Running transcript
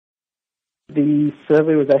The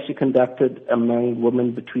survey was actually conducted among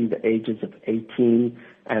women between the ages of 18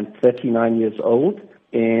 and 39 years old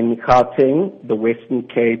in Gauteng, the Western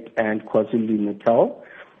Cape, and KwaZulu-Natal.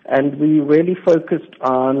 And we really focused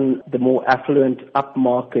on the more affluent,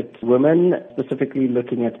 upmarket women, specifically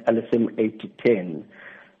looking at LSM 8 to 10.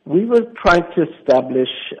 We were trying to establish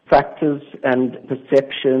factors and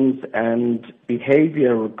perceptions and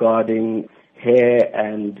behavior regarding hair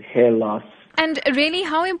and hair loss. And really,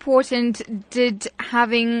 how important did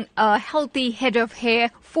having a healthy head of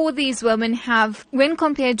hair for these women have when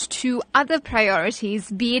compared to other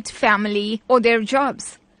priorities, be it family or their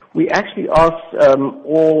jobs? We actually asked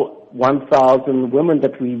all 1,000 women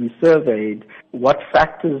that we surveyed what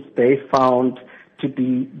factors they found to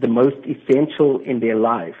be the most essential in their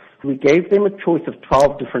life. We gave them a choice of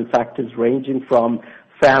 12 different factors ranging from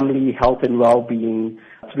family, health and well-being,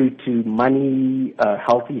 through to money,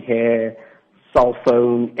 healthy hair, cell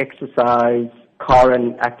phone, exercise, car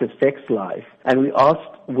and active sex life. And we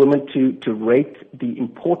asked women to rate the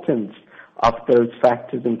importance of those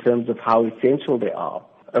factors in terms of how essential they are,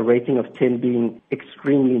 a rating of 10 being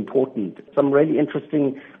extremely important. Some really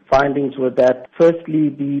interesting findings were that, firstly,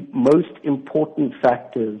 the most important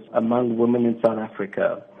factors among women in South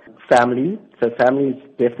Africa, family. So family is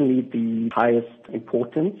definitely the highest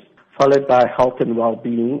importance, followed by health and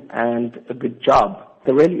well-being and a good job.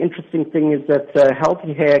 The really interesting thing is that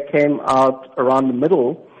healthy hair came out around the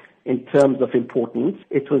middle in terms of importance.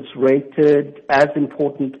 It was rated as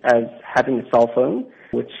important as having a cell phone,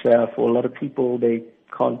 which for a lot of people they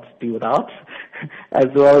can't do without, as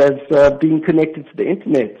well as being connected to the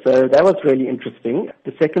internet. So that was really interesting.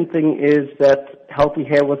 The second thing is that healthy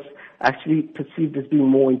hair was actually perceived as being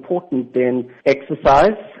more important than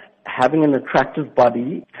exercise, having an attractive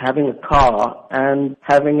body, having a car, and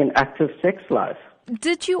having an active sex life.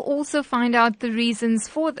 Did you also find out the reasons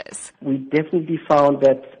for this? We definitely found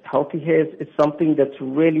that healthy hair is something that's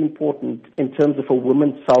really important in terms of a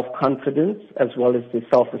woman's self-confidence as well as their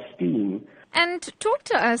self-esteem. And talk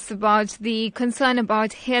to us about the concern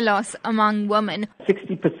about hair loss among women.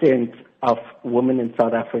 60% of women in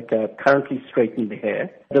South Africa currently straighten their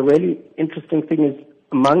hair. The really interesting thing is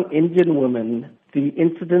among Indian women, the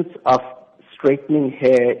incidence of straightening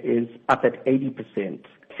hair is up at 80%.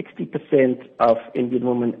 60% of Indian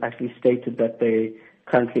women actually stated that they're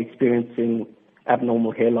currently experiencing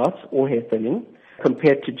abnormal hair loss or hair thinning,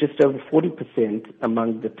 compared to just over 40%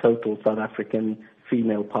 among the total South African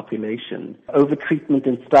female population. Overtreatment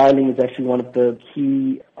and styling is actually one of the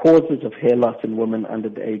key causes of hair loss in women under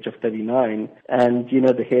the age of 39. And,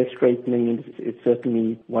 the hair straightening is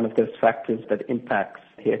certainly one of those factors that impacts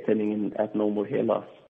hair thinning and abnormal hair loss.